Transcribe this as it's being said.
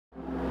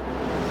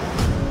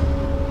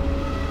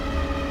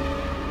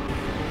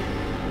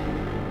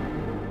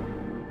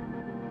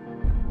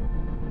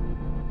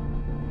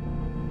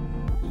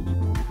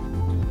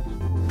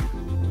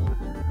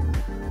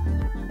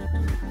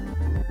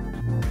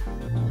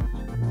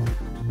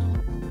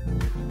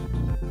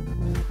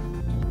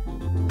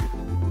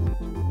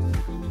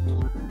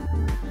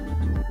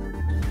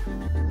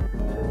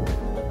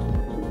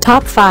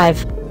Top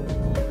 5.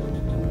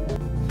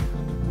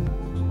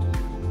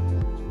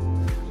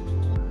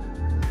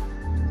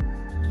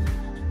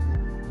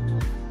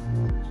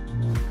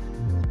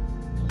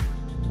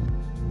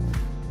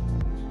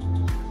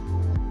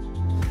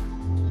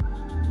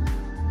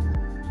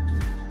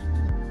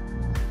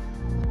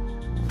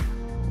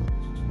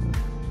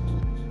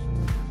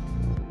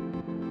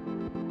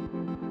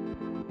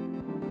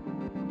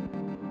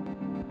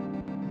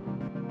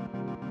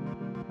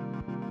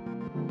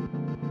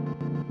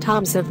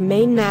 Toms of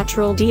Maine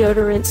Natural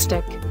Deodorant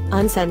Stick,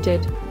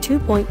 Unscented,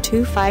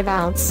 2.25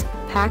 ounce,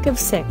 pack of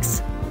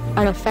 6.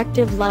 An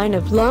effective line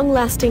of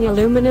long-lasting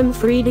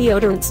aluminum-free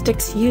deodorant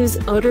sticks use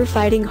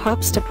odor-fighting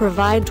hops to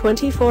provide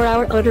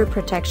 24-hour odor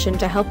protection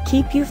to help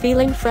keep you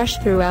feeling fresh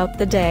throughout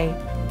the day.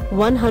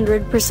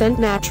 100%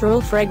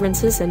 natural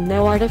fragrances and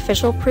no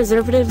artificial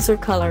preservatives or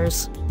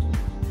colors.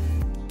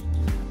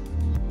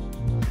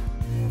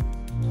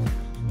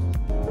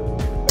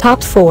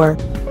 Top 4.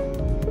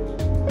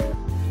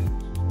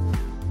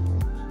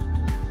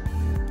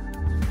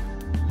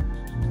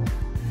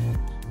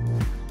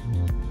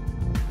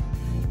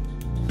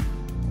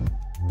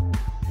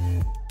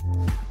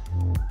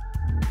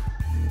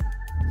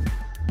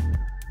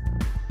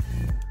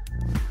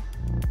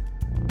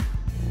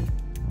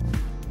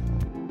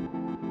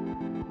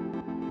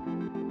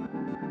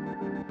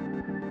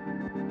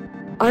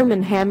 Arm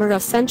 & Hammer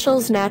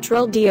Essentials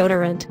Natural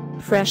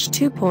Deodorant, fresh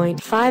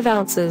 2.5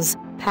 ounces,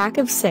 pack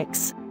of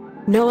 6.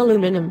 No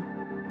aluminum.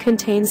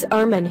 Contains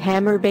Arm &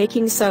 Hammer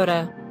baking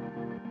soda.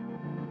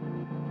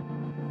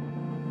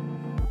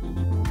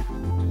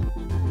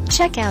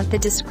 Check out the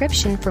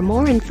description for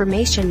more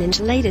information and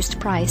latest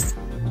price.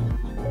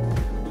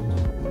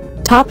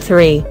 Top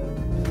 3.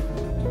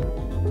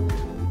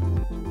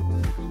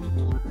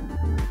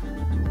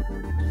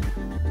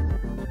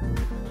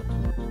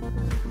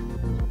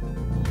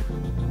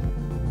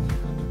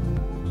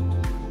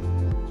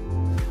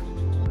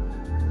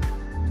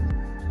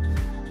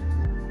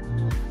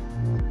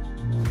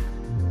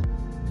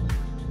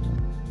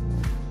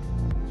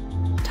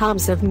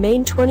 Toms of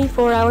Maine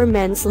 24-hour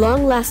men's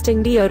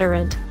long-lasting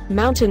deodorant,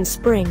 Mountain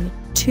Spring,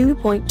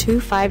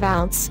 2.25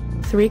 ounce,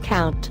 3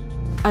 count.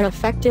 Our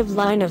effective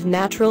line of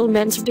natural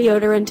men's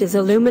deodorant is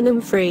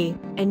aluminum-free,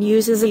 and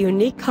uses a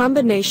unique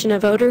combination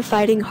of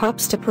odor-fighting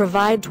hops to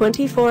provide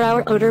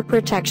 24-hour odor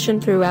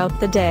protection throughout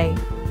the day.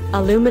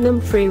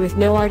 Aluminum-free with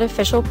no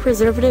artificial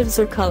preservatives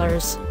or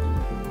colors.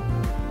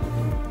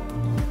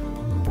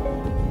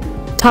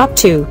 Top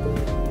 2.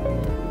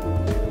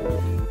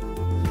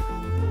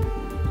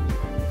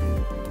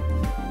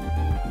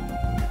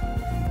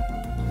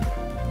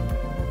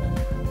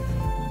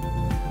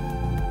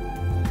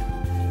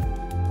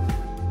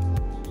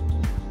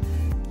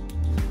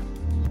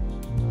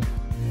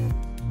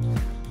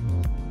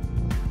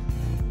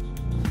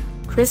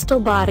 Crystal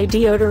Body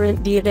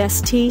Deodorant Deod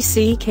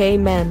Stck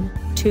Men,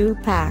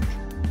 2-pack.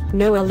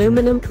 No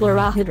aluminum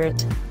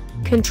chlorohydrate.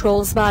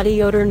 Controls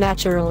body odor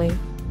naturally.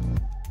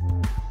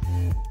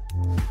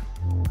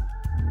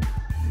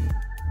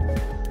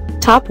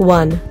 Top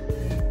 1.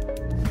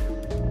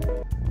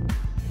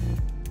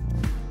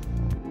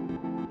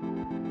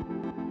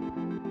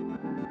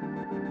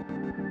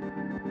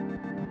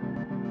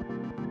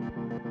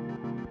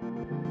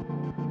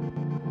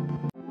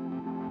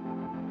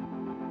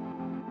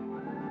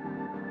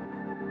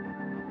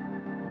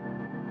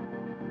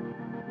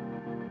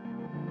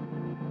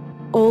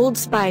 Old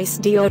Spice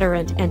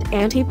Deodorant and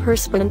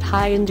Antiperspirant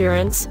High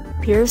Endurance,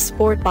 Pure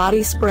Sport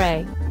Body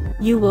Spray.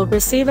 You will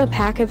receive a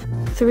pack of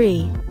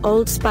 3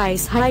 Old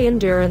Spice High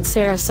Endurance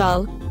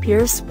Aerosol,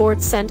 Pure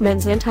Sport Scent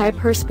Men's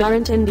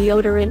Antiperspirant and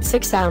Deodorant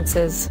 6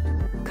 ounces.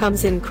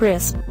 Comes in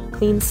crisp,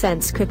 clean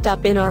scents cooked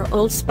up in our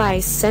Old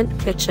Spice scent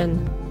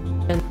kitchen.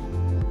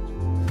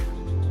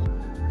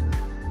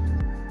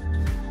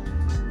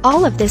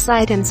 All of these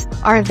items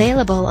are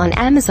available on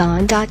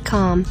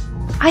Amazon.com.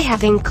 I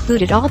have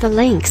included all the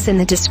links in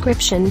the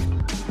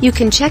description. You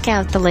can check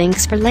out the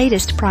links for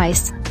latest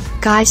price.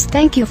 Guys,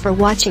 thank you for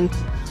watching.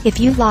 If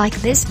you like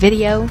this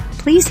video,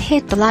 please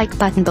hit the like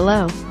button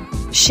below.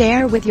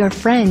 Share with your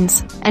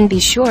friends, and be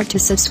sure to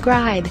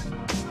subscribe.